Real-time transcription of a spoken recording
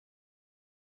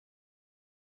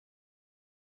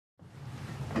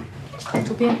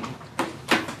主编，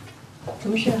什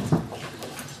么事啊？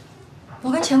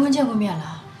我跟乾坤见过面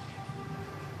了。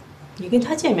你跟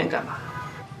他见面干嘛？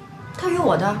他约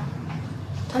我的。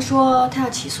他说他要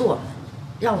起诉我们，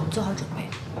让我们做好准备。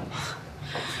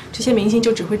这些明星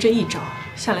就只会这一招，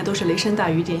向来都是雷声大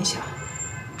雨点小。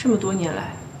这么多年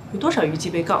来，有多少娱记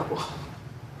被告过？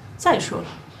再说了，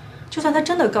就算他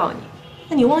真的告你，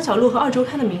那你汪小鹿和2周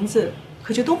刊的名字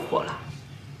可就都火了。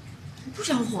我不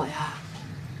想火呀，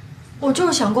我就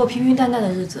是想过平平淡淡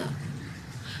的日子。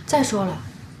再说了，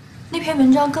那篇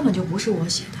文章根本就不是我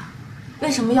写的，为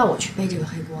什么要我去背这个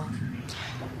黑锅？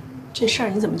这事儿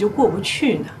你怎么就过不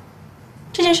去呢？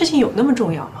这件事情有那么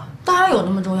重要吗？当然有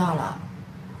那么重要了。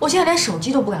我现在连手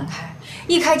机都不敢开，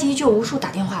一开机就有无数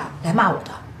打电话来骂我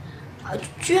的，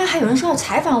居然还有人说要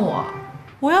采访我。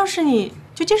我要是你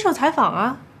就接受采访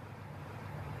啊。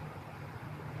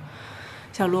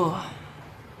小鹿，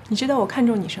你知道我看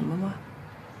中你什么吗？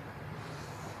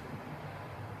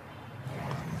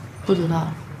不知道。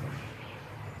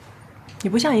你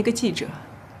不像一个记者，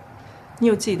你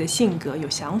有自己的性格，有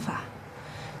想法。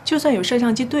就算有摄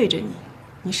像机对着你，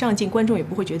你上镜，观众也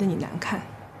不会觉得你难看。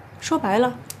说白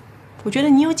了，我觉得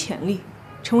你有潜力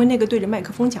成为那个对着麦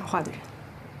克风讲话的人。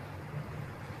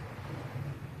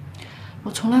我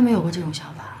从来没有过这种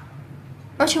想法，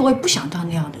而且我也不想当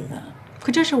那样的人。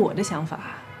可这是我的想法，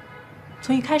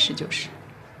从一开始就是。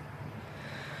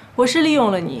我是利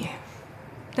用了你，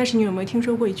但是你有没有听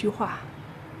说过一句话？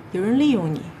有人利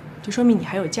用你，就说明你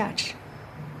还有价值。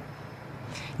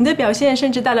你的表现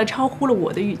甚至大大超乎了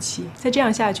我的预期。再这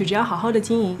样下去，只要好好的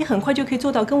经营，你很快就可以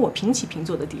做到跟我平起平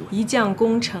坐的地位。一将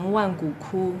功成万骨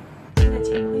枯。现在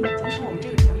乾坤已经是我们这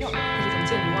个朋友，可是总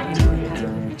见你望眼不离看。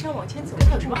你只要往前走，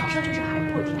看有什么好事，就是海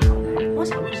阔天空。汪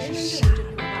小鹿真是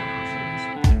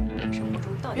这个生活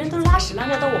中到底人都拉屎拉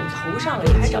尿到我们头上了，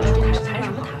你还找他谈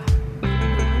什么谈？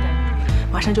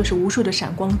马上就是无数的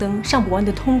闪光灯，上不完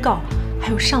的通告，还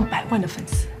有上百万的粉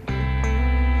丝。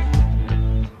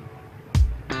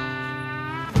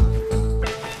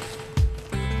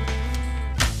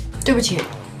对不起，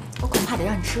我恐怕得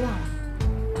让你失望了。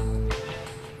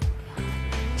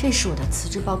这是我的辞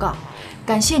职报告，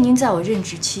感谢您在我任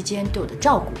职期间对我的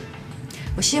照顾。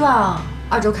我希望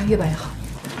2周刊越办越好。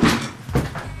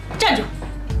站住！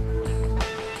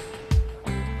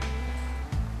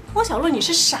汪小鹿，你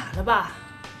是傻了吧？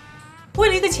为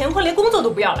了一个乾坤，连工作都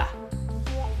不要了？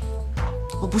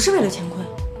我不是为了乾坤，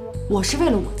我是为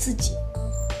了我自己。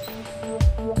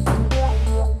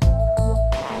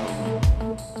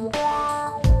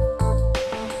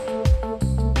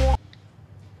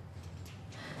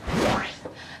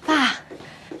爸，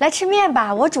来吃面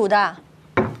吧，我煮的。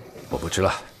我不吃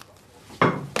了。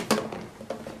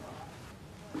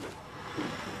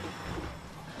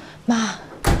妈，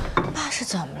爸是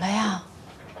怎么了呀？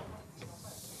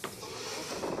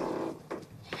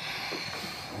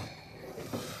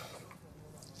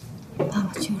爸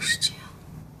爸就是这样，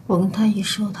我跟他一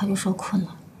说，他就说困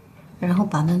了，然后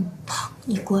把门砰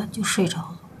一关就睡着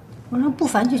了。我让不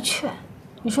凡去劝，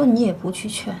你说你也不去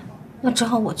劝，那只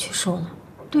好我去说了，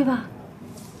对吧？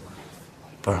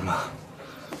不是妈，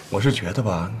我是觉得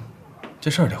吧，这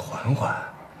事儿得缓缓。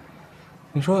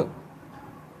你说，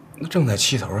那正在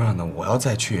气头上呢，我要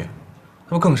再去，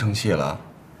那不更生气了？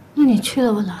那你去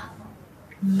了不啦？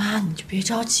妈，你就别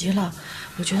着急了，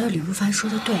我觉得吕不凡说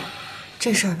的对，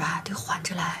这事儿吧得缓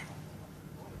着来。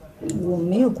我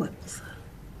没有怪不凡，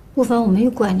不凡我没有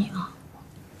怪你啊，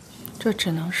这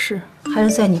只能是还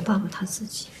是在你爸爸他自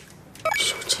己。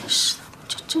说真是的，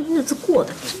这日子过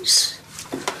得真是。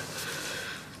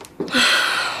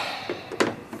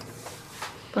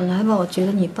本来吧，我觉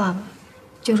得你爸爸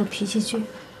就是脾气倔，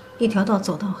一条道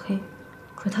走到黑。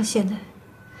可是他现在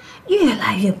越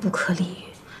来越不可理喻，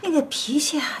那个脾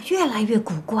气啊越来越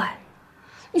古怪。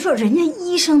你说人家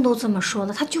医生都这么说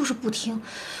了，他就是不听。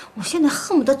我现在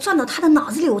恨不得钻到他的脑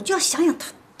子里，我就要想想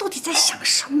他到底在想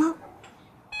什么。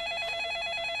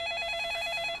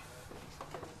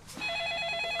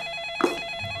你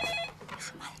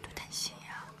说妈的多担心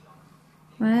呀！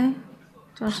喂，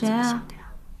找谁啊？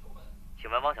请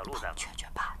问汪小鹿在吗？劝劝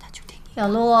爸，他就听你。小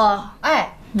鹿，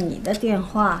哎，你的电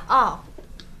话。哦。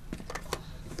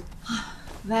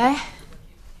喂。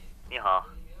你好，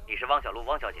你是汪小鹿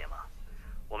汪小姐吗？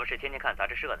我们是天天看杂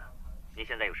志社的，您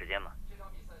现在有时间吗？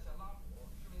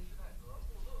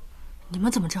你们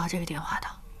怎么知道这个电话的？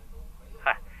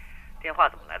嗨，电话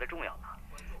怎么来的重要呢？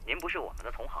您不是我们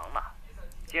的同行吗？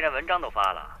既然文章都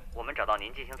发了，我们找到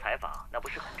您进行采访，那不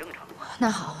是很正常吗？那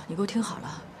好，你给我听好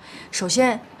了。首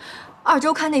先，2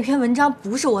周刊那篇文章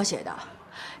不是我写的。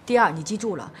第二，你记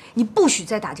住了，你不许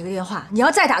再打这个电话。你要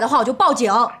再打的话，我就报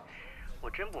警。我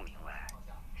真不明白，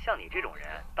像你这种人，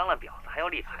当了婊子还要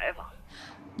立牌坊。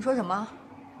你说什么？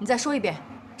你再说一遍，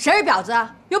谁是婊子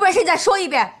啊？有本事你再说一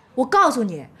遍！我告诉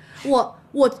你，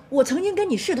我曾经跟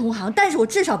你是同行，但是我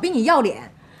至少比你要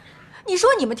脸。你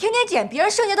说你们天天捡别人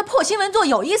剩下的破新闻做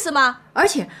有意思吗？而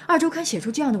且2周刊写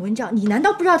出这样的文章，你难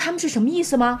道不知道他们是什么意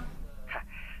思吗？嗨，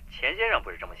钱先生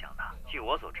不是这么想的。据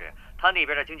我所知，他那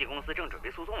边的经纪公司正准备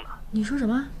诉讼呢。你说什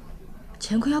么？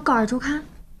钱坤要告2周刊？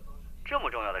这么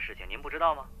重要的事情您不知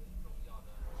道吗？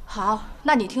好，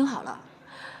那你听好了，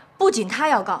不仅他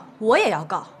要告，我也要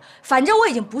告。反正我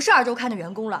已经不是2周刊的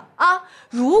员工了啊！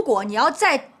如果你要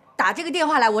再打这个电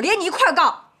话来，我连你一块儿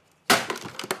告。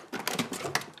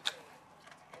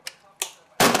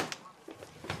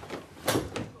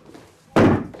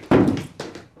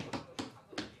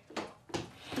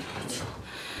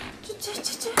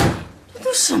这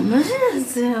都什么日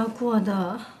子呀，过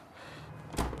的！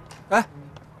哎，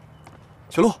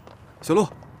小鹿，小鹿，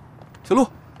小鹿，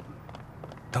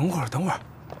等会儿，等会儿，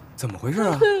怎么回事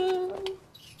啊？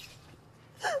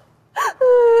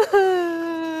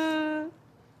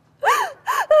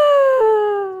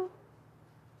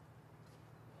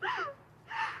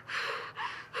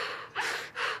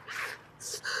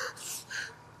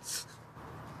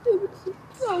对不起，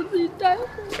让我自己待会儿。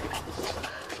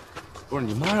不是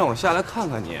你妈让我下来看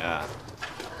看你。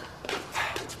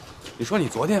你说你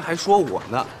昨天还说我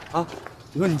呢啊？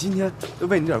你说你今天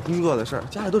为你点工作的事儿，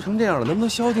家里都成这样了，能不能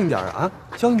消停点啊？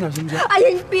消停点行不行？哎呀，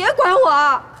你别管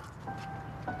我！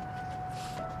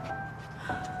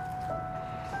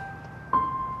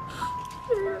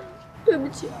对不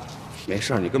起。没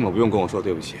事，你根本不用跟我说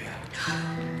对不起，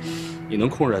你能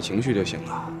控制点情绪就行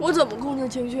了。我怎么控制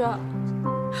情绪啊？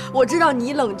我知道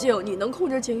你冷静，你能控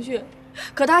制情绪，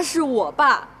可他是我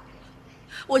爸，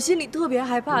我心里特别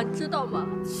害怕，你知道吗？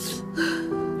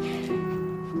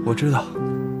我知道。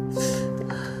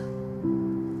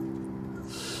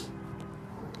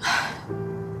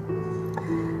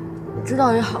知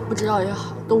道也好，不知道也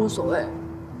好，都无所谓。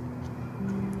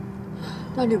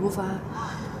但吕不凡，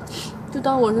就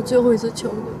当我是最后一次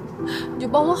求你，你就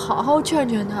帮我好好劝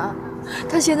劝他，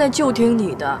他现在就听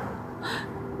你的，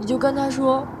你就跟他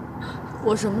说，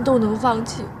我什么都能放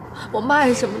弃，我妈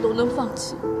也什么都能放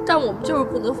弃，但我们就是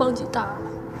不能放弃他。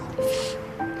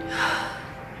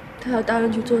他要答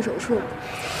应去做手术，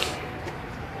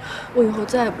我以后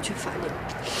再也不去烦你了。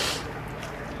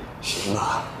行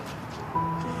了，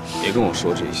别跟我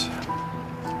说这些，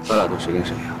咱俩都谁跟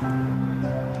谁呀？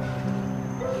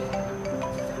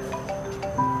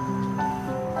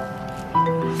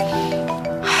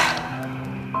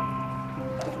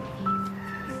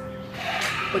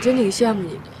我真挺羡慕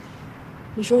你的，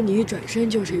你说你一转身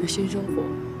就是一个新生活。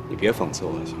你别讽刺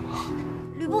我了，行吗？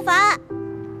吕不凡，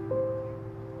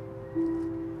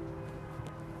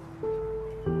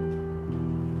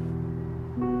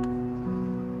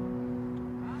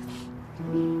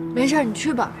没事，你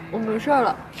去吧，我没事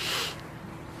了。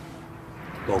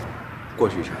我过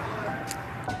去一下。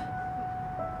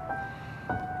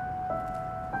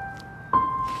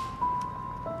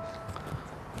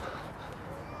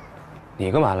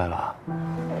你干嘛来了？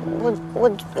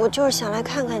我就是想来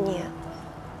看看你。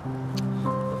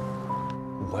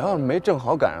我要是没正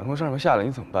好赶上从上面下来，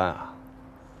你怎么办啊？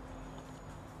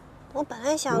我本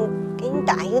来想给你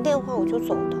打一个电话我就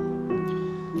走的。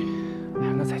哎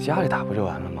呀，那在家里打不就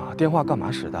完了吗？电话干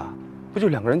嘛使的？不就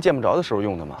2个人见不着的时候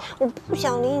用的吗？我不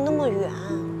想离你那么远。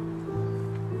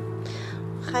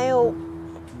还有，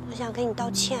我想跟你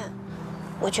道歉。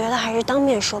我觉得还是当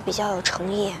面说比较有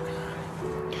诚意。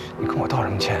你跟我道什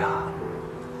么歉啊？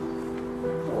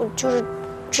我就是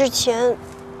之前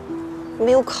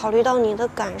没有考虑到你的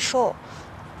感受，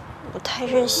我太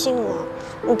任性了。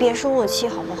你别生我气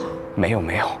好不好？没有，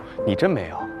你真没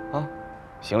有啊？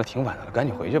行了，挺晚的了，赶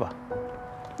紧回去吧。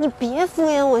你别敷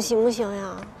衍我行不行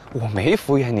呀？我没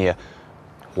敷衍你，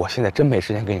我现在真没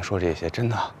时间跟你说这些，真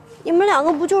的。你们2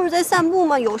个不就是在散步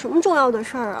吗？有什么重要的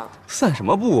事儿啊？散什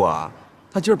么步啊？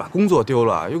他今儿把工作丢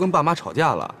了，又跟爸妈吵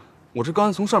架了。我是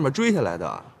刚才从上面追下来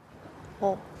的。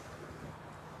哦，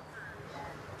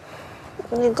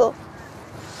那个，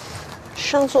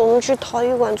上次我们去陶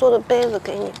艺馆做的杯子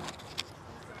给你。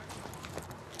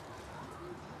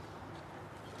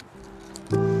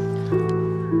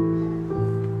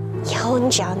以后你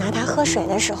只要拿它喝水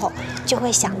的时候，就会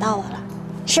想到我了，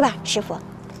是吧，师傅？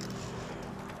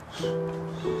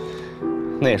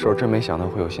那时候真没想到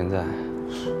会有现在。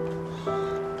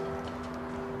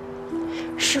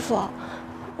师傅，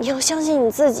你要相信你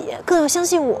自己，更要相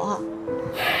信我。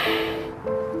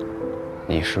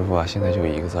你师傅啊，现在就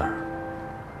一个字儿，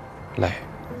累。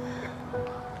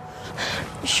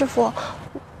师傅，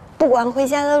不管回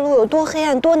家的路有多黑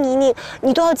暗、多泥泞，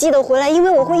你都要记得回来，因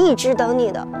为我会一直等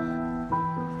你的。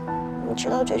你知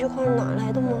道这句话是哪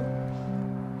来的吗？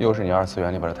又是你二次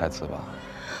元里边的台词吧？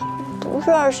不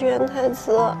是20元台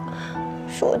词，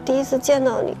是我第一次见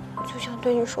到你就想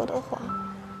对你说的话。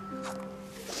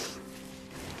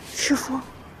师傅，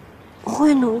我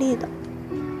会努力的，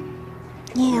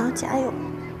你也要加油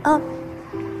啊！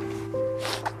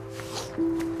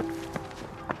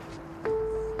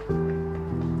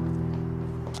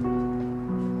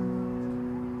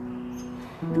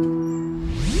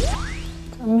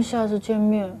咱们下次见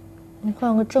面，你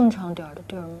换个正常点的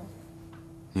地儿吗？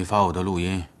你发我的录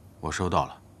音，我收到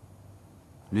了，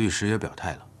律师也表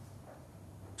态了，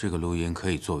这个录音可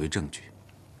以作为证据。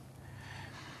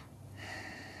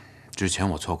之前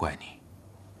我错怪你，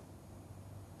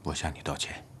我向你道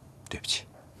歉，对不起。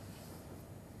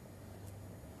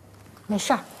没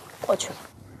事儿，过去了。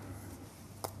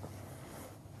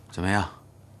怎么样？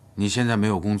你现在没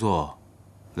有工作，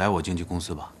来我经纪公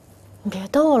司吧。你别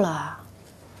逗了。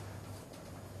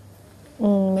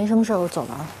没什么事儿，我走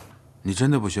了啊。你真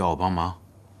的不需要我帮忙？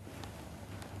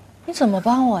你怎么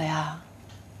帮我呀？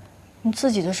你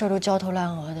自己的事儿都焦头烂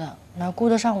额的，哪顾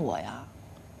得上我呀？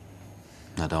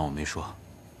那当我没说。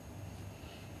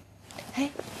哎，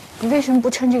你为什么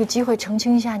不趁这个机会澄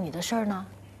清一下你的事儿呢？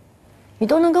你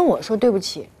都能跟我说对不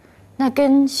起，那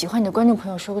跟喜欢你的观众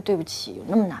朋友说个对不起，有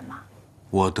那么难吗？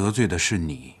我得罪的是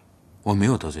你，我没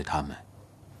有得罪他们。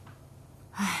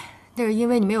哎，那是因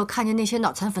为你没有看见那些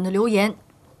脑残粉的留言。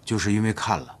就是因为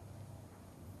看了，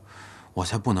我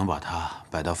才不能把它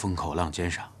摆到风口浪尖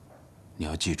上。你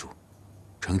要记住，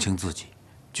澄清自己，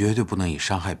绝对不能以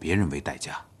伤害别人为代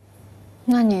价。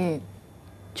那你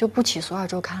就不起诉2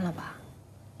周刊了吧？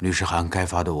律师函该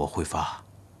发的我会发，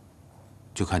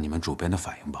就看你们主编的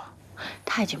反应吧。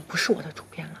他已经不是我的主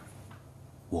编了。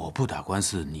我不打官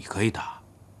司，你可以打。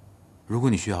如果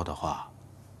你需要的话，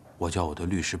我叫我的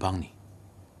律师帮你。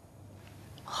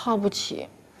耗不起，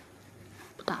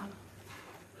不打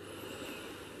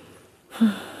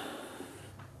了。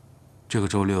这个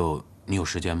周六你有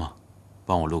时间吗？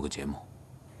帮我录个节目。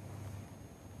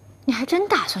你还真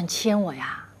打算签我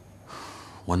呀？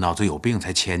我脑子有病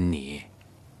才签你。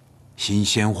新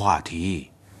鲜话题。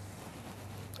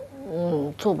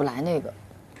做不来那个。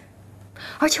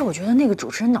而且我觉得那个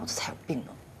主持人脑子才有病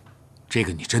呢。这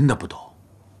个你真的不懂。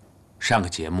上个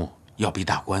节目要比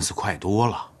打官司快多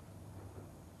了。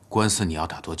官司你要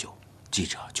打多久，记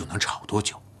者就能吵多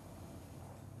久。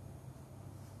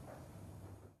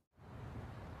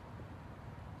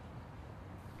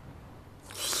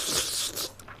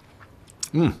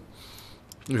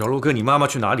小陆哥，你妈妈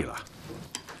去哪里了？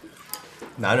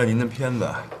拿着您的片子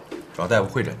找大夫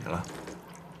会诊去了。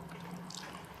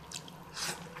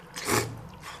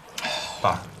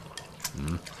爸，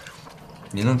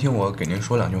您能听我给您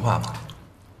说2句话吗？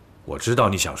我知道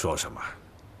你想说什么，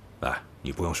哎，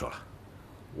你不用说了。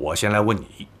我先来问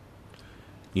你，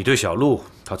你对小陆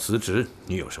她辞职，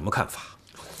你有什么看法？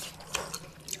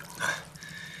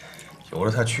由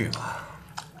着他去吧，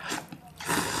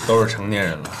都是成年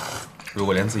人了，如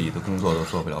果连自己的工作都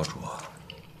做不了主，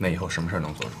那以后什么事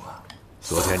能做主啊？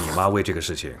昨天你妈为这个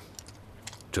事情，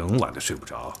整晚的睡不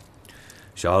着。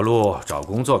小陆找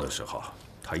工作的时候，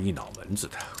她一脑门子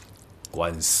的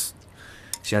官司，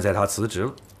现在她辞职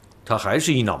了，她还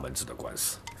是一脑门子的官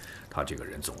司。她这个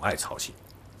人总爱操心，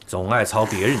总爱操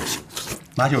别人的心。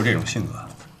妈就是这种性格。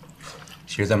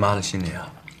其实，在妈的心里啊，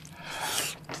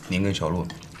您跟小陆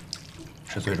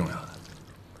是最重要的。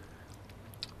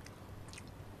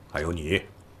还有你，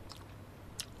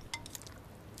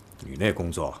你那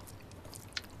工作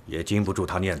也经不住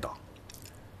她念叨。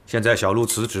现在小陆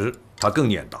辞职，她更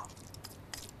念叨。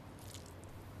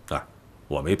哎，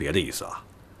我没别的意思啊，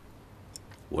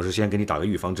我是先给你打个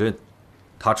预防针，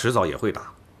她迟早也会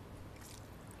打。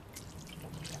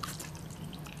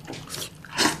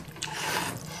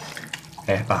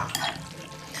哎，爸，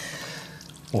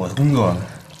我的工作，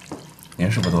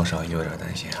您是不是多少也有点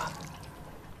担心啊？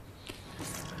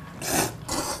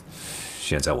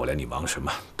现在我连你忙什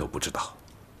么都不知道。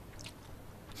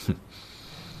哼，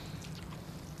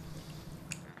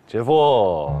姐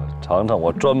夫，尝尝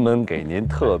我专门给您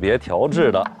特别调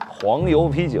制的黄油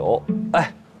啤酒。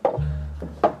哎，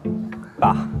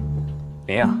爸，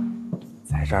您呀，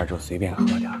在这儿就随便喝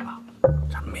点吧，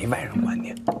这儿没外人管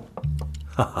您。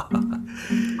哈哈哈。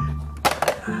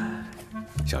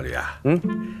小吕啊，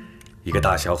一个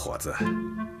大小伙子，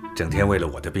整天为了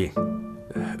我的病，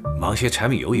忙些柴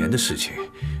米油盐的事情，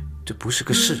这不是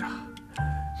个事啊！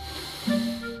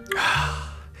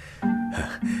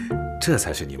这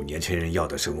才是你们年轻人要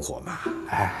的生活嘛。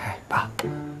哎，爸，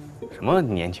什么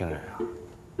年轻人啊？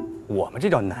我们这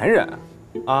叫男人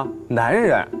啊，男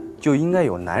人就应该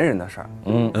有男人的事儿。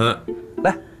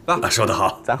来，爸，说得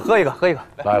好，咱喝一个，喝一个。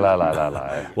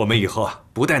来，我们以后啊，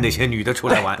不带那些女的出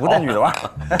来玩，不带女的玩。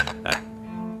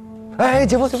哎，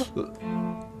姐夫，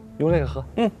用这个喝。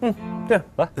对，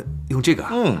来，用这个。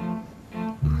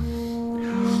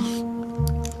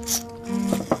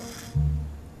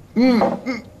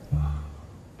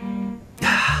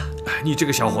你这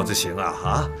个小伙子行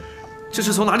啊！这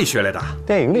是从哪里学来的？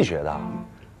电影里学的，《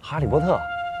哈利波特》。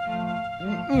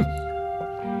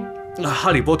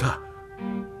哈利波特，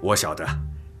我晓得，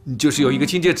就是有一个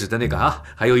金戒指的那个啊，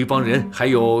还有一帮人，还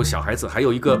有小孩子，还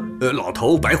有一个老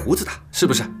头白胡子的，是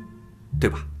不是？对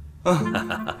吧？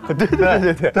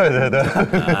对，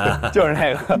就是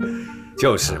那个，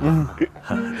就是嘛。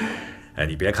哎，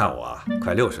你别看我啊，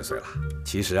快60岁了，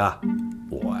其实啊，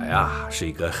我呀是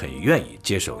一个很愿意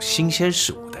接受新鲜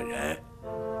事物的人。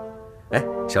哎，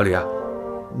小吕啊，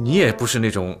你也不是那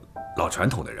种老传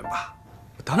统的人吧？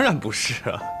当然不是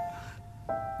啊。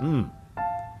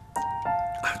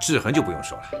志恒就不用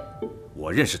说了，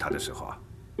我认识他的时候啊，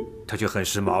他就很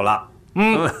时髦了。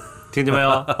听见没有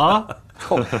啊？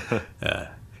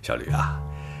小吕啊，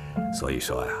所以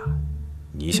说呀，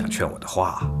你想劝我的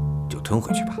话就吞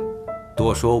回去吧，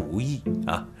多说无益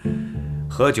啊。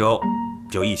喝酒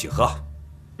就一起喝。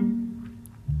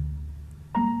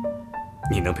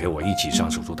你能陪我一起上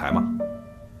手术台吗？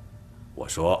我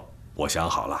说我想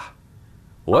好了，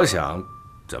我想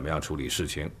怎么样处理事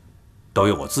情，都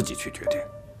由我自己去决定。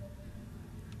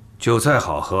酒再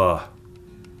好喝，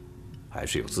还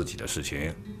是有自己的事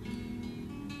情。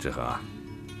志恒啊，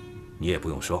你也不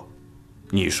用说，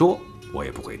你说我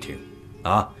也不会听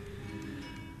啊。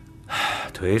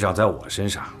腿长在我身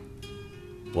上，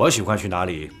我喜欢去哪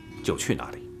里就去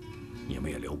哪里，你们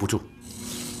也留不住。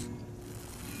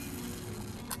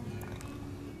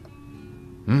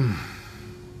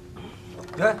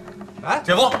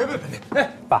姐夫，别，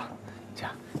爸，这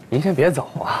样您先别走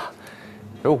啊。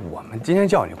我们今天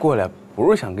叫你过来，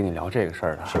不是想跟你聊这个事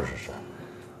儿的。是。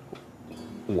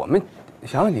我们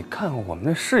想让你看看我们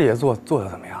的事业做得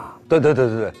怎么样。对，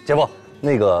姐夫，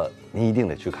那个您一定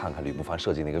得去看看吕不凡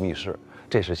设计那个密室，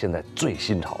这是现在最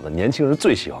新潮的，年轻人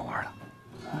最喜欢玩的。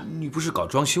你不是搞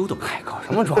装修的吗？搞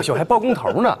什么装修，还包工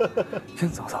头呢？先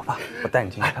走吧，我带你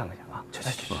进去看看去啊。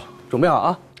去，准备好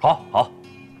啊。好。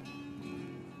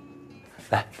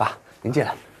来，爸，您进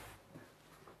来。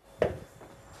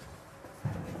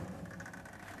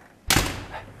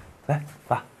来，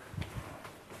爸，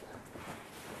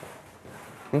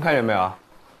您看见没有啊？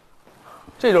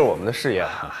这就是我们的事业。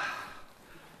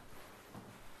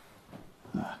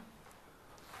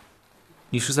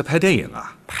你是在拍电影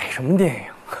啊？拍什么电影？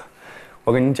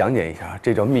我给您讲解一下，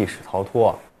这叫密室逃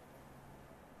脱。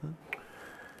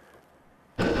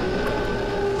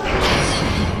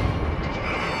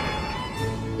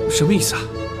什么意思啊？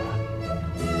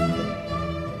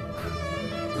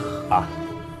啊，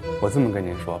我这么跟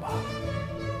您说吧，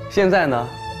现在呢，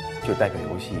就代表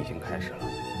游戏已经开始了，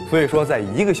所以说在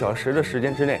1个小时的时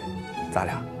间之内，咱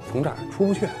俩从这儿出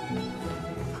不去。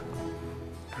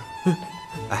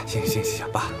哎，行，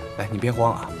爸，来，你别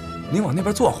慌啊，您往那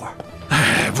边坐会儿。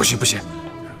哎，不行，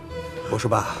我说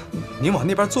爸，您往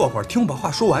那边坐会儿，听我把话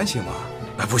说完行吗？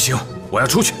哎，不行，我要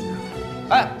出去。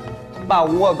哎，爸，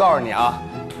我告诉你啊，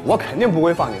我肯定不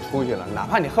会放你出去了，哪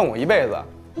怕你恨我一辈子，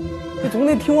你总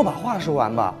得听我把话说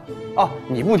完吧？啊，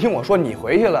你不听我说，你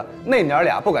回去了，那娘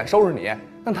俩不敢收拾你，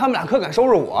但他们俩可敢收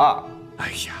拾我。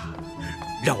哎呀，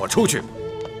让我出去，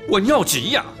我尿急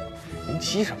呀！您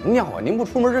急什么尿啊？您不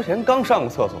出门之前刚上过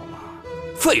厕所吗？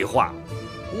废话，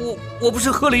我不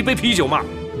是喝了一杯啤酒吗？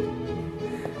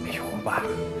哎呦，爸，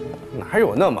哪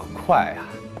有那么快呀？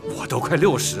我都快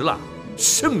60了，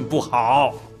肾不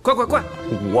好。快！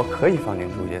我可以放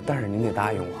您出去，但是您得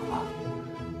答应我啊！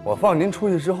我放您出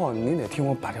去之后，您得听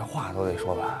我把这话都得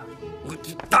说完。我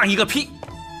答应个屁！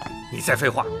你再废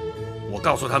话，我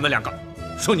告诉他们2个，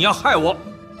说你要害我，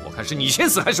我看是你先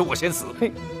死还是我先死。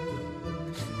嘿，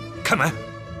开门！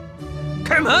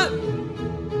开门！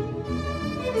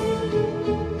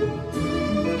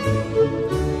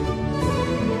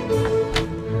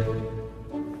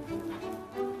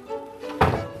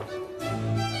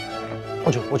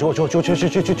我去，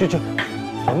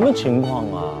什么情况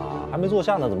啊？还没坐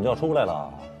下呢，怎么就要出来了？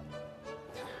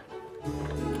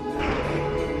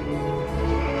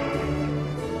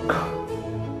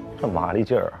这麻利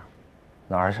劲儿，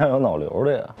哪像有脑瘤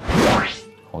的呀？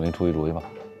我给你出一主意吧。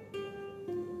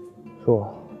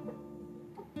说。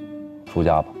出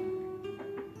家吧。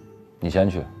你先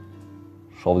去，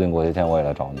说不定过些天我也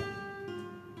来找你。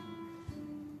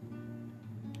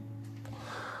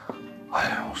哎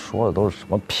呀，我说的都是什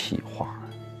么屁话呀！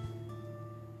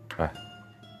哎，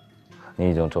你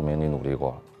已经证明你努力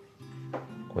过了。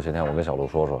过些天我跟小鹿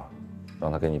说说，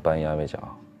让他给你颁一安慰奖，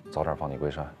早点放你归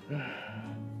山。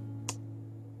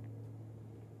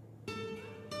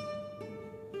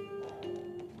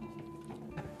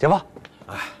姐夫，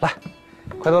哎，来，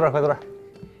快坐这儿，快坐这儿。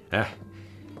哎，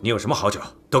你有什么好酒，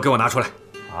都给我拿出来。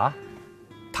啊？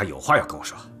他有话要跟我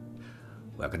说，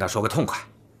我要跟他说个痛快。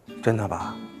真的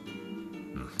吧？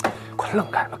快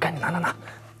愣干什么？赶紧拿！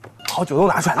好酒都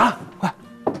拿出来啊！快！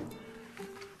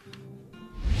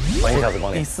欢迎下次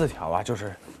光临。第4条啊，就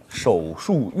是手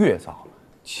术越早，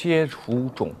切除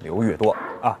肿瘤越多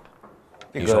啊。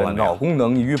这个脑功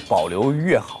能与保留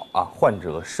越好啊，患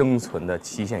者生存的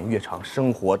期限越长，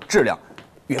生活质量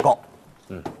越高。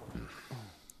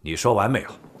你说完没有？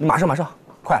马上，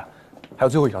快了！还有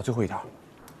最后一条，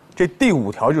这第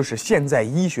5条就是现在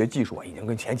医学技术啊，已经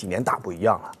跟前几年大不一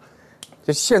样了。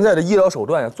这现在的医疗手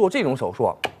段啊，做这种手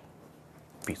术，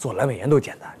比做阑尾炎都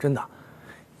简单，真的，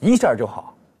一下就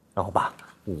好。然后爸，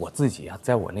我自己啊，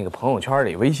在我那个朋友圈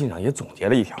里、微信上也总结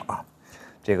了一条啊，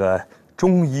这个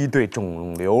中医对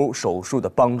肿瘤手术的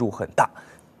帮助很大，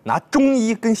拿中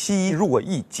医跟西医如果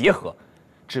一结合，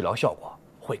治疗效果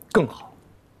会更好。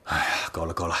哎呀，够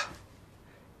了！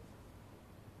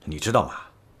你知道吗？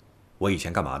我以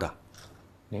前干嘛的？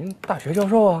您大学教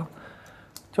授啊，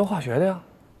教化学的呀。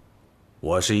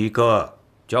我是一个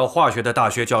教化学的大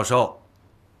学教授，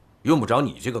用不着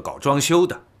你这个搞装修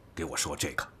的给我说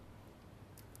这个。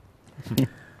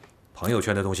朋友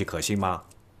圈的东西可信吗？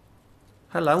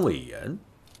还阑尾炎，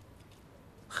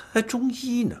还中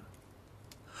医呢。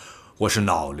我是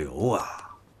脑瘤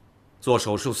啊，做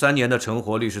手术3年的成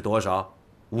活率是多少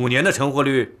？5年的成活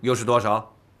率又是多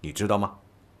少？你知道吗？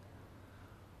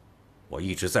我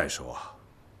一直在说，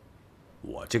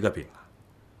我这个病啊，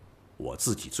我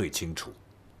自己最清楚。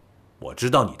我知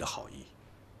道你的好意，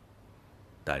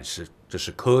但是这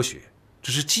是科学，这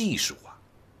是技术啊。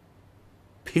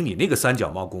凭你那个3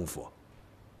脚猫功夫，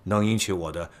能引起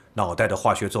我的脑袋的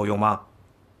化学作用吗？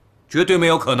绝对没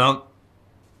有可能。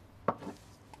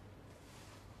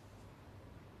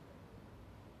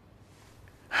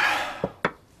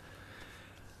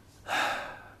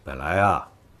本来啊，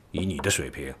以你的水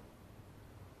平，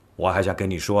我还想跟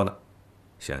你说呢，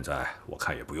现在我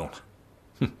看也不用了。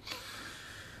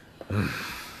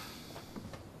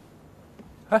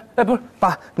哎，不是，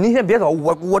爸，您先别走，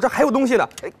我这还有东西呢。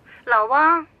哎，老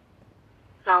汪，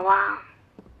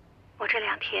我这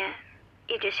2天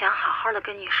一直想好好的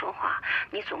跟你说话，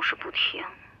你总是不听。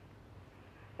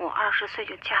我20岁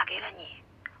就嫁给了你，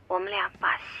我们俩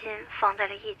把心放在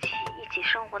了一起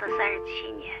生活的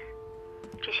37年。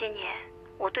这些年，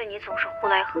我对你总是呼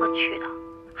来喝去的，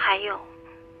还有，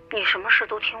你什么事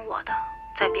都听我的，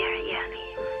在别人眼里，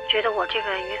觉得我这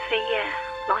个于飞燕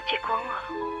老济公了，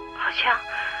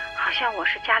好像我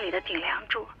是家里的顶梁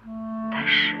柱，但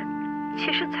是，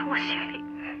其实在我心里，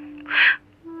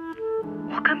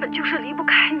我根本就是离不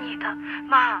开你的。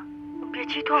妈，别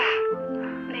激动。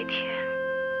那天，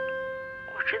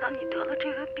我知道你得了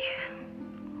这个病，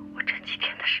我这几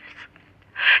天的日子，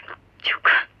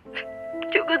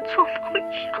就跟做梦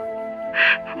一样，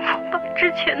我把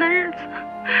之前的日子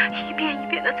一遍一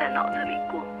遍的在脑子里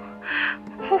过，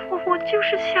我就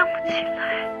是想不起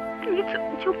来，你怎么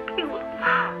就病了？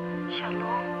妈，小龙，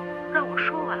让我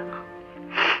说完啊，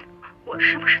我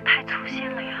是不是太粗心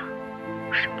了呀？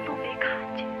我什么都没看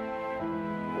见，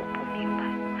我不明白，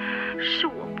是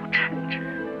我不称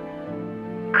职，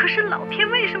可是老天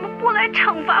为什么不来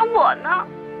惩罚我呢？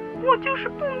我就是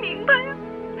不明白呀，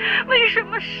为什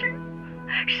么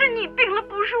是你病了，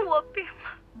不是我病了？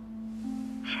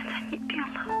现在你病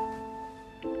了，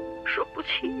说不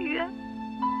去医院，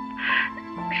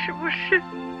是不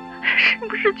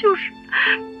是就是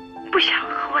不想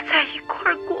和我在一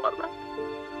块儿过了？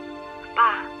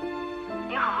爸，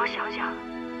您好好想想，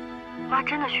妈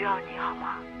真的需要你，好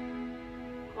吗？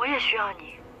我也需要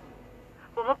你，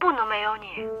我们不能没有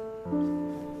你。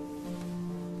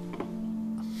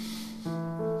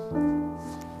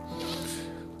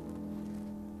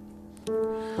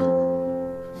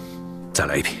再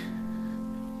来一瓶。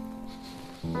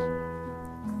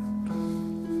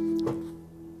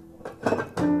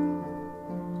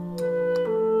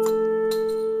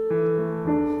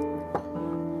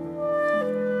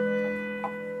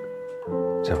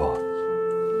姐夫，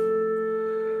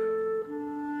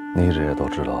你一直也都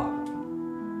知道，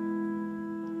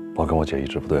我跟我姐一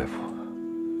直不对付，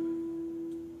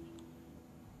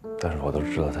但是我都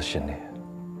知道她心里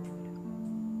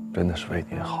真的是为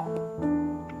你好。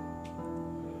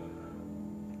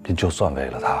你就算为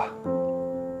了他，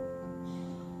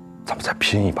咱们再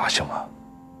拼一把行吗？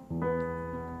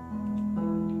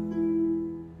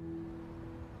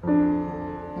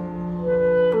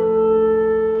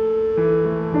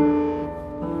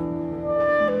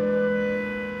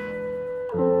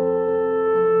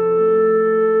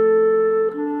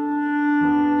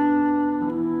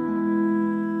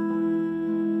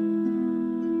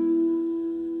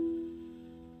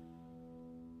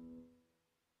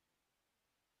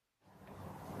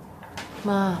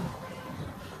妈，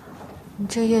你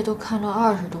这页都看了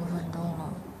20多分钟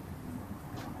了。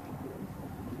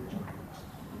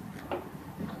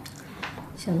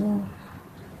小鹿，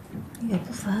你给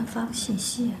不凡发个信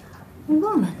息，你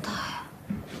问问他呀。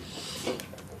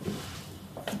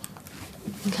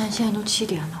你看现在都7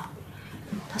点了，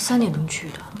他3点钟去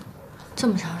的，这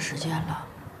么长时间了，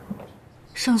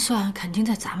胜算肯定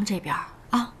在咱们这边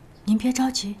啊！您别着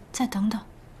急，再等等，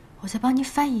我再帮您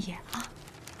翻一页啊。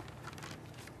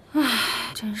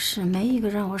唉，真是没一个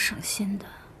让我省心的。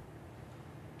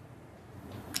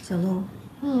小鹿，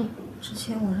之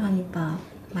前我让你把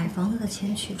买房子的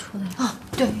钱取出来啊，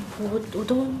对，我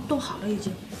都弄好了，已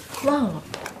经忘了。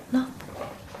那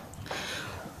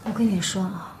我跟你说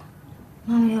啊，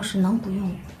妈妈要是能不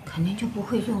用，肯定就不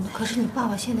会用的。可是你爸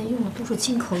爸现在用的都是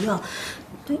进口药，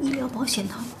对医疗保险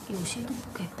他有些都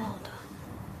不给报的。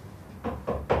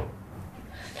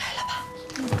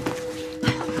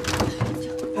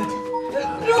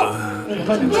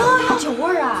哟，酒味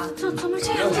儿啊！这怎么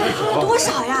这样？这喝了多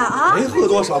少呀？啊？没喝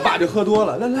多少，爸就喝多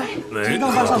了。来来，没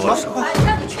让爸上床。哎，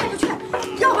让你劝就劝，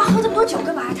让爸喝这么多酒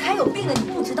干嘛？他还有病呢，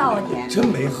你不知道啊你？真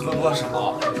没喝多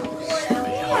少，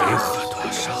没喝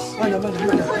多少。慢点，慢点，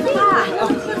慢点。爸，喝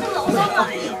这老脏了。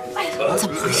哎，怎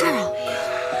么回事啊？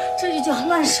这就叫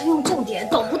乱使用重点，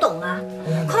懂不懂啊？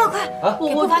快快快！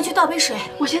给不凡去倒杯水。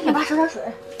我先给爸烧点水。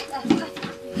来，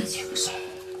快，去个水。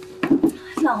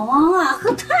老王啊，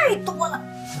喝太多了。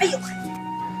哎呦，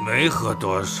没喝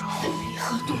多少。没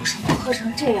喝多少，喝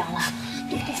成这样了，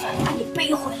都不凡把你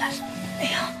背回来了。哎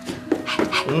呀，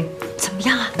怎么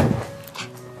样啊？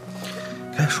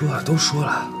该说的都说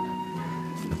了。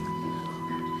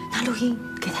拿录音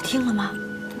给他听了吗？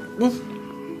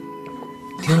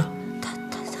听了。他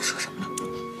说什么了？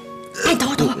哎，等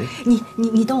会儿，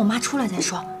你等我妈出来再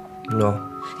说。你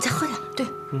再喝点，对，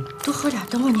多喝点。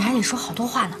等会儿你还得说好多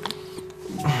话呢。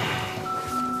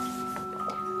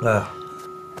哎，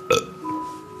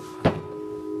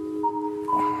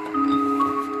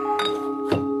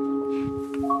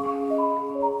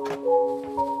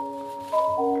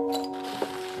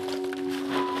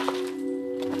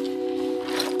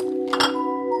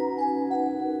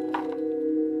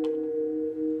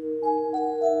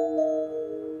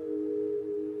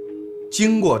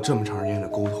经过这么长时间的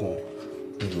沟通，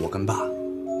我跟爸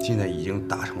现在已经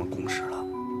达成了共识了。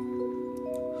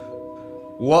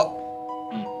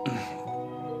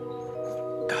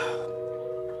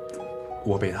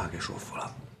我被他给说服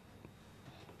了。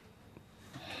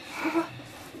不，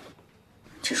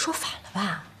这说反了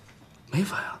吧？没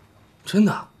反呀，真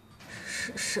的。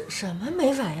什么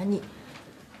没反呀？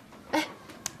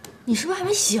你是不是还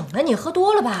没醒呢？你喝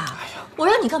多了吧？哎呀，我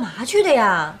让你干嘛去的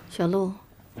呀？小鹿，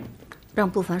让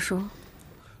不凡说。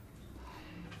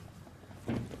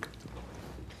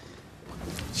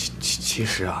其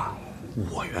实啊，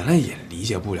我原来也理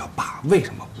解不了爸为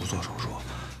什么不做手术。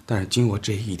但是经过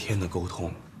这1天的沟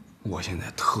通，我现在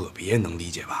特别能理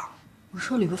解爸。我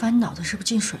说吕不凡，你脑子是不是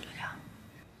进水了呀？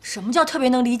什么叫特别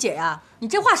能理解呀？你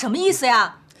这话什么意思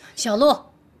呀？小鹿，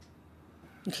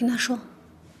你听他说。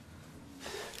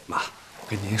妈，我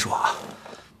跟您说啊，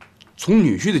从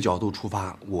女婿的角度出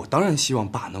发，我当然希望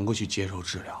爸能够去接受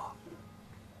治疗。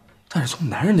但是从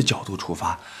男人的角度出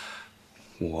发，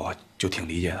我就挺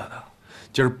理解他的。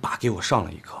今儿爸给我上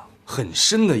了一课，很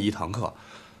深的一堂课。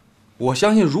我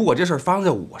相信，如果这事儿发生在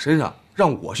我身上，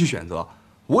让我去选择，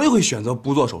我也会选择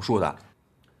不做手术的。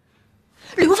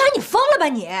吕不凡，你疯了吧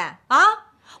你啊！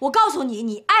我告诉你，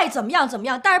你爱怎么样怎么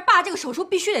样，但是爸这个手术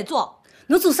必须得做。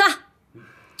奴祖三，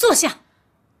坐下。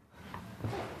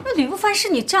那吕不凡是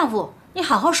你丈夫，你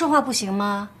好好说话不行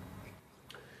吗？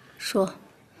说。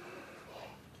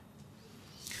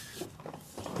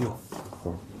哟，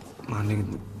妈，那个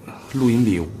录音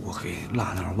笔我给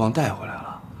落那儿，忘带回来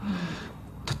了。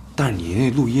但是你那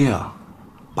录音啊，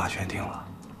爸全听了，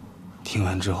听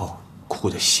完之后哭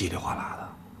得稀里哗啦的。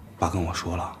爸跟我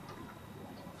说了，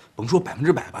甭说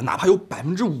100%吧，哪怕有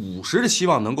50%的希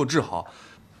望能够治好，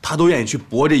他都愿意去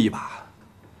搏这一把。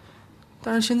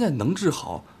但是现在能治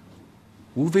好，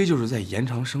无非就是在延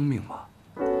长生命嘛。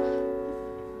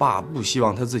爸不希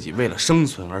望他自己为了生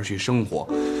存而去生活，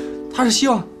他是希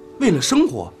望为了生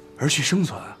活而去生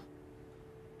存。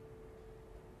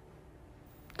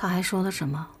他还说了什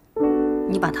么？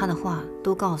你把他的话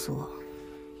都告诉我。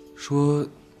说，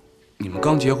你们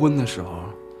刚结婚的时候，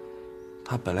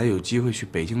他本来有机会去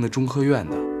北京的中科院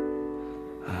的，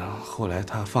后来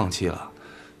他放弃了，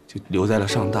就留在了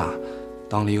上大，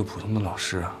当了一个普通的老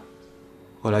师。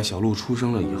后来小鹿出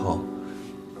生了以后，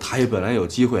他也本来有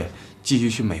机会继续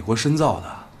去美国深造的，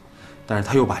但是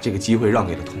他又把这个机会让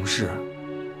给了同事。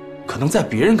可能在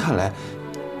别人看来，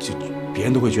别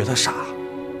人都会觉得他傻，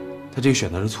他这个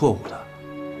选择是错误的。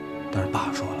但是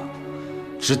爸说了，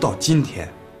直到今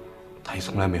天，他也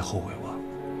从来没后悔过。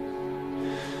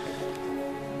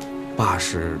爸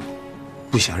是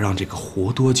不想让这个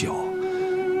活多久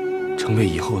成为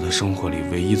以后的生活里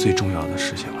唯一最重要的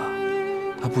事情了。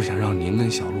他不想让您跟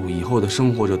小鹿以后的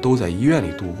生活就都在医院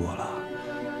里度过了。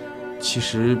其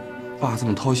实，爸这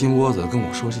么掏心窝子跟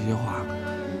我说这些话，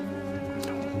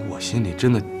我心里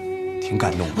真的挺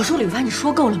感动的。我说吕凡，你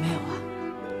说够了没有啊？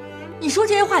你说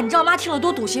这些话，你知道妈听了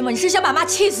多堵心吗？你是想把妈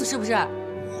气死是不是？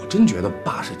我真觉得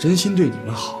爸是真心对你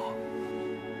们好。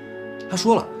他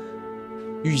说了，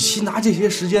与其拿这些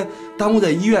时间耽误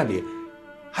在医院里，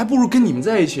还不如跟你们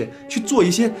在一起去做一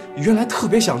些原来特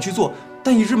别想去做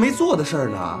但一直没做的事儿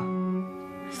呢。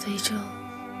非洲，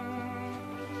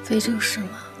非洲是吗？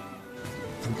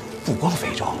不光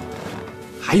非洲，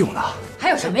还有呢。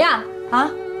还有什么呀？啊，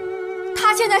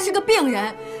他现在是个病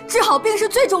人，治好病是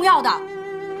最重要的。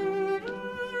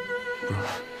不是，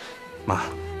妈，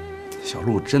小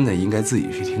鹿真的应该自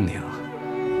己去听听。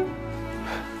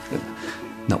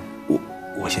那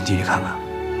我先进去看看。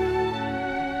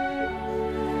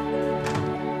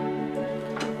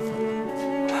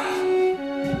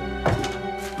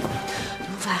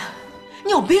卢凡，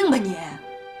你有病吧你？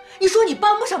你说你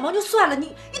帮不上忙就算了，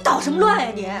你捣什么乱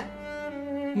呀你？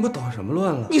我捣什么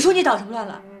乱了？你说你捣什么乱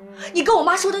了？你跟我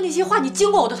妈说的那些话，你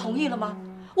经过我的同意了吗？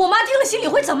我妈听了心里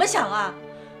会怎么想啊？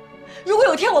如果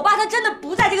有天我爸他真的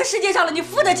不在这个世界上了，你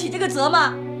负得起这个责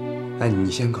吗？哎，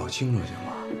你先搞清楚行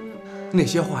吗？那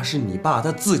些话是你爸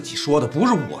他自己说的，不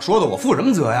是我说的，我负什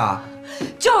么责呀？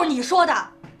就是你说的，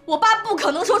我爸不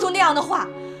可能说出那样的话，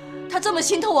他这么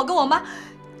心疼我跟我妈，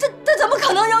他怎么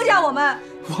可能扔下我们？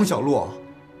王小璐，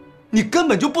你根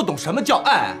本就不懂什么叫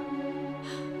爱。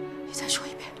你再说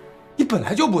一遍。你本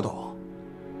来就不懂。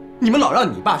你们老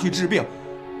让你爸去治病，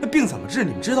那病怎么治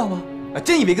你们知道吗？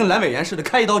真以为跟阑尾炎似的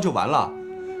开一刀就完了？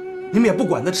你们也不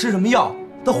管他吃什么药，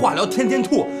他化疗天天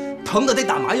吐，疼的得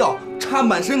打麻药，插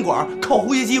满身管，靠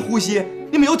呼吸机呼吸。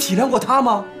你们有体谅过他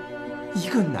吗？一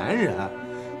个男人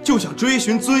就想追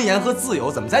寻尊严和自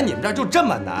由，怎么在你们这儿就这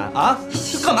么难啊？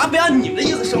干嘛不按你们的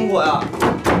意思生活呀？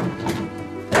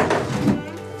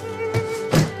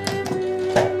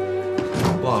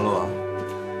王璐，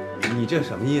你这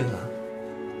什么意思？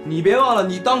你别忘了，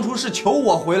你当初是求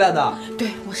我回来的。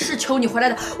对，我是求你回来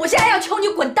的，我现在要求你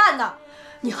滚蛋呢。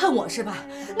你恨我是吧？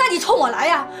那你冲我来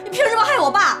呀！你凭什么害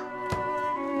我爸？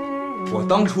我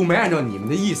当初没按照你们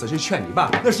的意思去劝你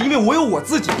爸，那是因为我有我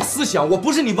自己的思想，我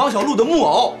不是你王小璐的木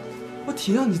偶。我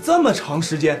体谅你这么长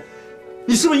时间，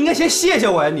你是不是应该先谢谢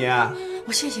我呀？你，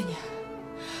我谢谢你，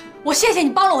我谢谢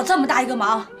你帮了我这么大一个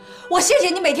忙，我谢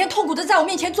谢你每天痛苦的在我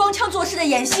面前装腔作势的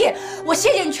演戏，我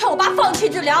谢谢你劝我爸放弃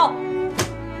治疗。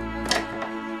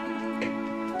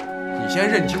你先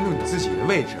认清楚你自己的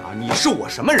位置啊！你是我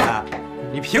什么人？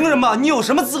你凭什么？你有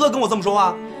什么资格跟我这么说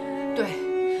话？对，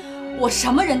我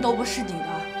什么人都不是你的。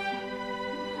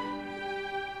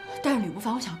但是吕不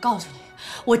凡，我想告诉你，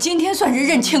我今天算是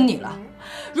认清你了。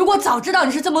如果早知道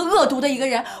你是这么恶毒的一个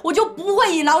人，我就不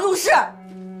会引狼入室。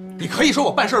你可以说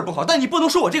我办事不好，但你不能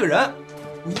说我这个人。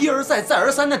我一而再、再而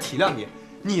三的体谅你，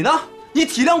你呢？你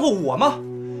体谅过我吗？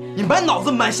你满脑子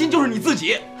满心就是你自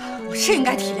己。我是应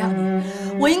该体谅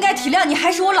你，我应该体谅你，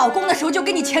还是我老公的时候就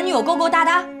跟你前女友勾勾搭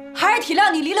搭，还是体谅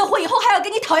你离了婚以后还要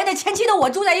跟你讨厌的前妻的我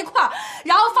住在一块儿，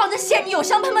然后放着线女友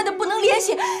香喷喷的不能联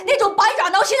系，那种百爪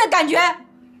挠心的感觉。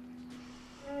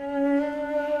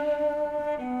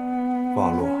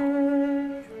王璐，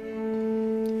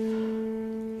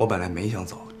我本来没想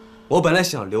走，我本来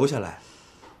想留下来，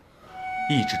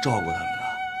一直照顾他们的。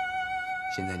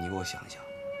现在你给我想想，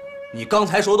你刚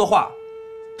才说的话，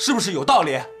是不是有道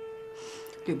理？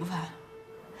吕不凡，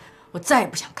我再也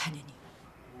不想看见你。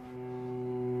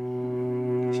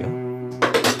行。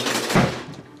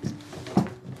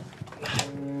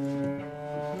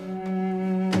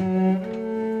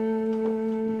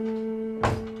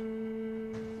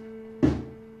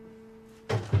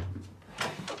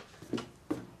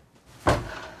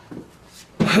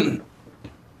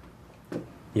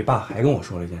你爸还跟我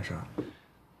说了一件事儿，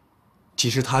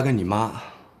其实他跟你妈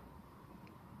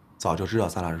早就知道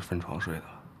咱俩是分床睡的了。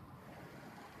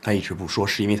他一直不说，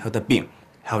是因为他的病，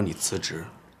还有你辞职。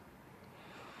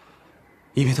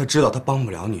因为他知道他帮不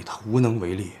了你，他无能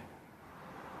为力。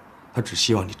他只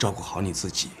希望你照顾好你自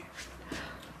己。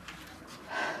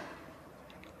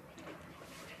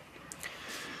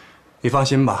你放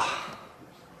心吧，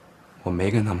我没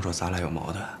跟他们说咱俩有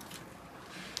矛盾。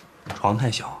床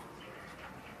太小，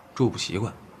住不习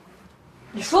惯。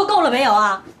你说够了没有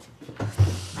啊？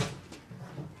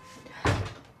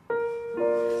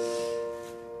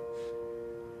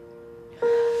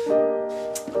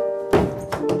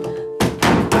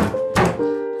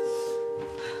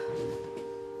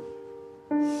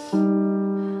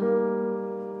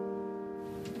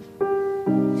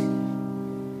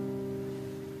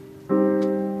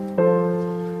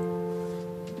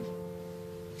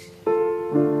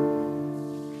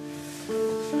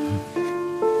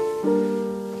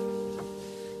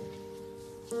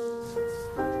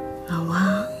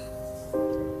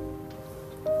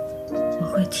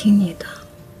听你的，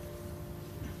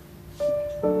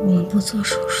我们不做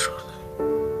手术了，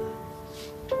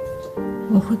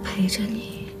我会陪着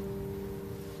你，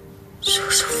舒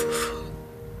舒服服，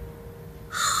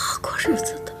好好过日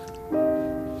子的。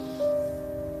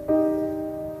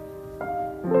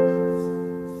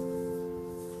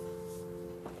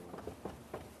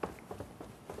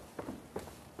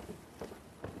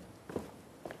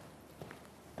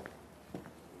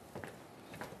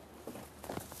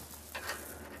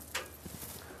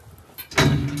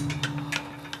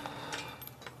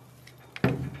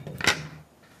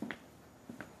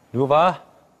吕不凡，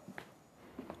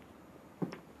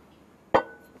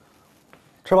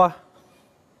吃吧。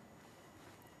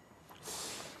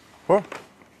不是，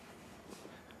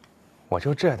我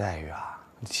就这待遇啊，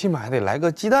你起码还得来个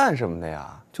鸡蛋什么的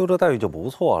呀。就这待遇就不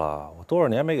错了，我多少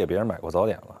年没给别人买过早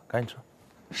点了，赶紧吃。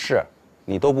是，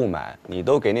你都不买，你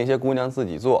都给那些姑娘自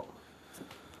己做。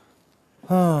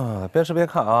边吃边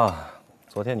看啊。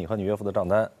昨天你和你岳父的账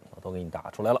单我都给你打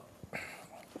出来了。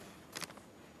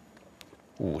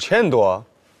5000多，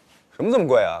什么这么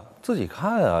贵啊？自己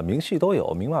看啊，明细都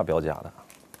有，明码标价的。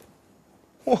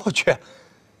我去，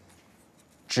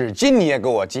纸巾你也给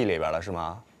我记里边了是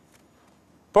吗？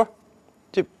不是，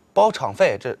这包场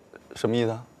费这什么意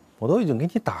思啊？我都已经给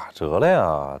你打折了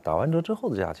呀，打完折之后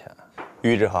的价钱。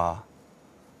于志豪，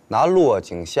拿落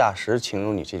井下石形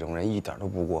容你这种人一点都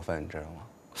不过分，你知道吗？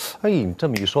哎，你这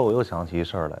么一说，我又想起一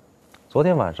事儿来。昨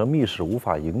天晚上密室无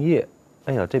法营业。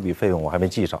哎呀，这笔费用我还没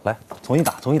记上，来，重新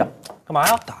打，重新打。干嘛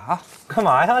呀？打？干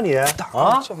嘛呀你？打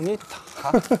啊！叫你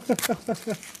打！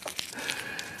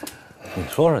你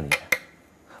说说你，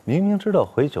明明知道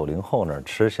回90后那儿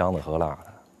吃香的喝辣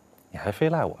的，你还非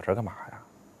赖我这儿干嘛呀？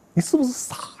你是不是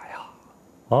傻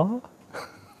呀？啊？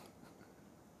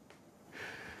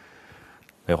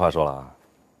没话说了啊？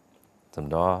怎么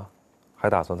着？还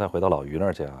打算再回到老于那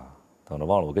儿去啊？等着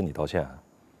忘了我跟你道歉？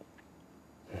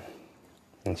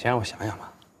你先让我想想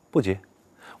吧。不急，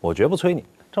我绝不催你。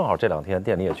正好这2天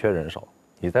店里也缺人手，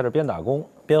你在这边打工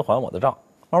边还我的账，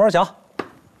慢慢想。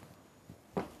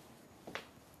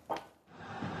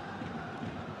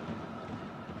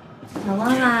老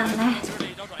汪啊，来，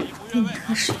给你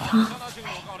喝水啊。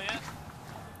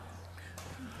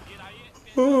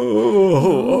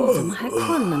怎么还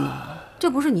困了呢？这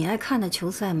不是你爱看的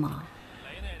球赛吗？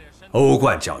欧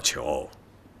冠角球，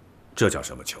这叫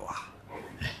什么球啊？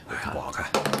不好看。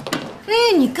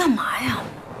哎，你干嘛呀？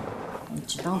你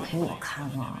只当陪我看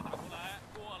了。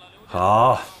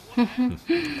好。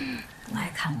不爱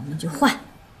看我们就换。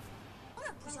当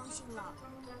然不相信了，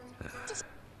这是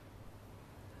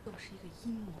都是一个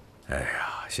阴谋。哎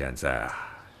呀，现在啊，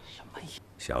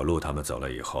小鹿他们走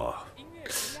了以后，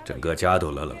整个家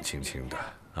都冷冷清清的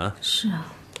啊。是啊。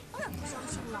当然不相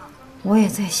信了。我也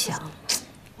在想，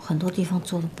很多地方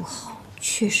做的不好，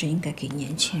确实应该给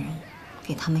年轻人。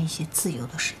给他们一些自由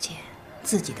的时间，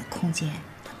自己的空间，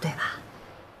对吧？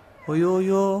哦呦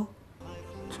呦，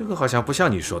这个好像不像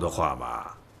你说的话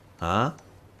嘛，啊？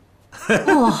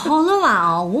哦，好了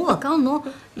吧，我刚侬，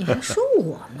你还说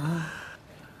我呢？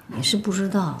你是不知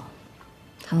道，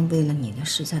他们为了你的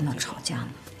事在那吵架呢。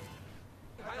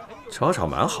吵吵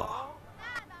蛮好，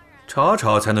吵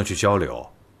吵才能去交流。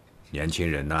年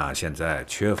轻人呐，现在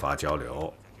缺乏交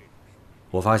流。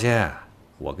我发现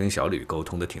我跟小吕沟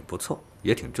通的挺不错。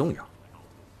也挺重要，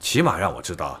起码让我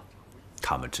知道，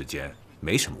他们之间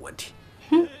没什么问题，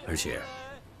而且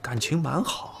感情蛮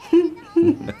好。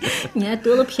你还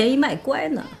得了便宜卖乖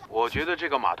呢。我觉得这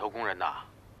个码头工人呐，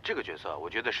这个角色我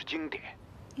觉得是经典。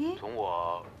从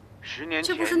我10年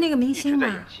前，这不是那个明星吗？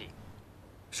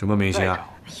什么明星啊？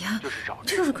哎呀，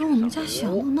就是跟我们家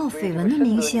小鹿闹绯闻的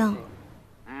明星。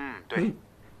对。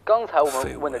刚才我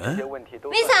们问的这些问题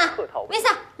都是客套问题。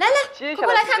Visa，来来，快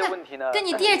过来看看，跟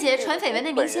你弟儿姐传绯闻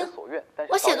那明星。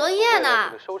我写作业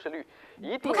呢，收视率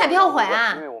一定不看标会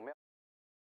啊？因为我们